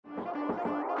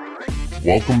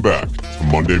Welcome back to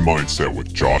Monday Mindset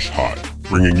with Josh Hyde,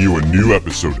 bringing you a new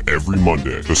episode every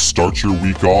Monday to start your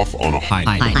week off on a high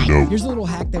note. Here's a little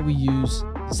hack that we use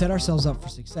to set ourselves up for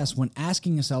success when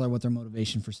asking a seller what their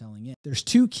motivation for selling is. There's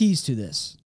two keys to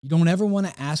this. You don't ever want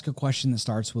to ask a question that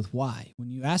starts with why.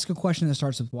 When you ask a question that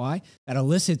starts with why, that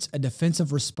elicits a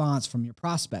defensive response from your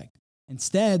prospect.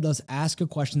 Instead, let's ask a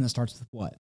question that starts with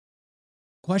what.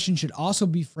 The question should also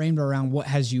be framed around what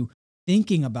has you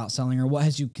thinking about selling or what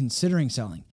has you considering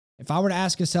selling. If I were to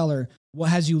ask a seller,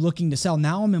 what has you looking to sell?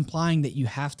 Now I'm implying that you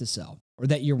have to sell or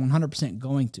that you're 100%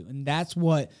 going to. And that's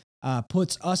what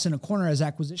puts us in a corner as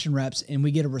acquisition reps, and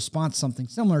we get a response something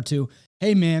similar to,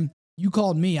 hey man, you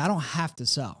called me, I don't have to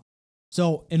sell.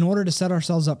 So in order to set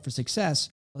ourselves up for success,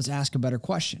 let's ask a better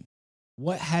question.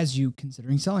 What has you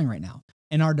considering selling right now?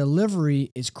 And our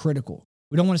delivery is critical.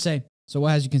 We don't want to say, so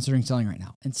what has you considering selling right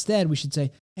now? Instead, we should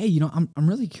say, hey, I'm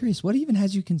really curious. What even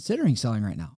has you considering selling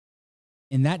right now?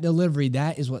 In that delivery,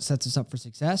 that is what sets us up for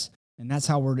success. And that's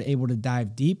how we're able to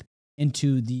dive deep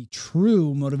into the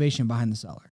true motivation behind the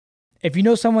seller. If you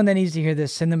know someone that needs to hear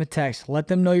this, send them a text. Let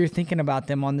them know you're thinking about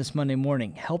them on this Monday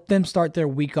morning. Help them start their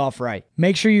week off right.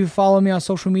 Make sure you follow me on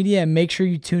social media and make sure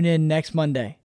you tune in next Monday.